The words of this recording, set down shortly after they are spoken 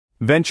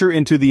Venture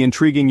into the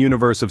intriguing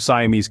universe of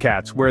Siamese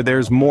cats where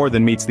there's more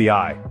than meets the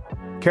eye.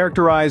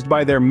 Characterized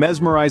by their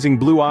mesmerizing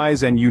blue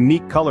eyes and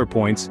unique color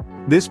points,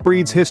 this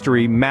breed's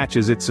history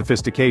matches its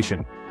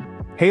sophistication.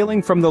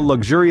 Hailing from the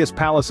luxurious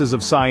palaces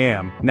of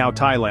Siam, now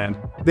Thailand,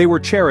 they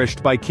were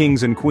cherished by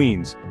kings and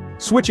queens.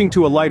 Switching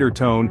to a lighter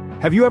tone,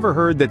 have you ever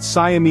heard that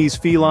Siamese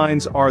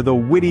felines are the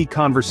witty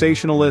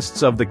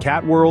conversationalists of the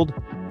cat world?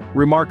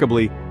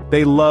 Remarkably,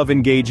 they love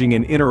engaging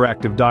in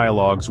interactive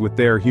dialogues with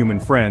their human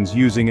friends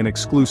using an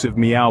exclusive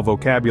meow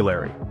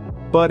vocabulary.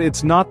 But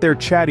it's not their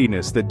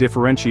chattiness that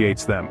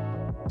differentiates them.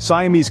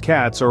 Siamese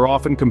cats are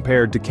often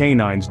compared to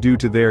canines due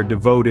to their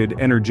devoted,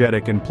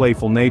 energetic and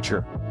playful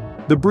nature.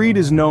 The breed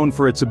is known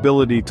for its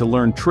ability to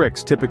learn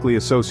tricks typically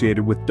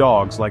associated with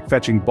dogs like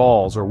fetching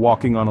balls or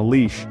walking on a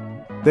leash.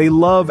 They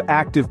love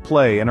active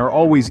play and are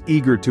always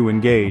eager to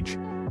engage.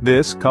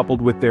 This,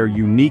 coupled with their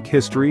unique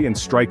history and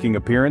striking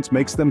appearance,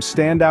 makes them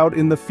stand out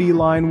in the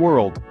feline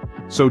world.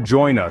 So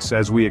join us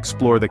as we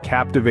explore the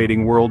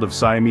captivating world of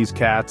Siamese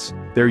cats,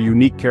 their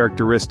unique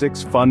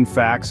characteristics, fun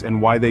facts, and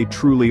why they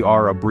truly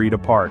are a breed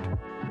apart.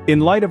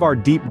 In light of our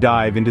deep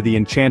dive into the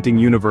enchanting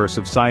universe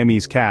of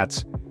Siamese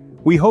cats,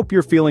 we hope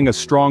you're feeling a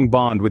strong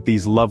bond with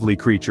these lovely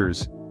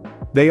creatures.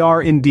 They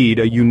are indeed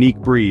a unique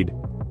breed,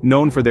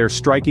 known for their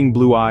striking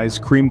blue eyes,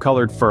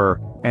 cream-colored fur,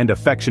 and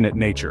affectionate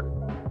nature.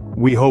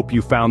 We hope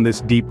you found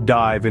this deep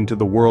dive into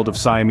the world of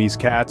Siamese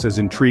cats as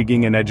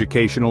intriguing and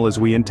educational as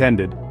we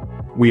intended.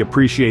 We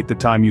appreciate the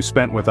time you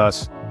spent with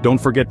us. Don't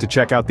forget to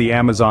check out the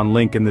Amazon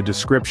link in the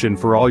description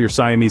for all your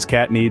Siamese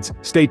cat needs.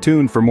 Stay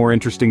tuned for more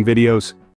interesting videos.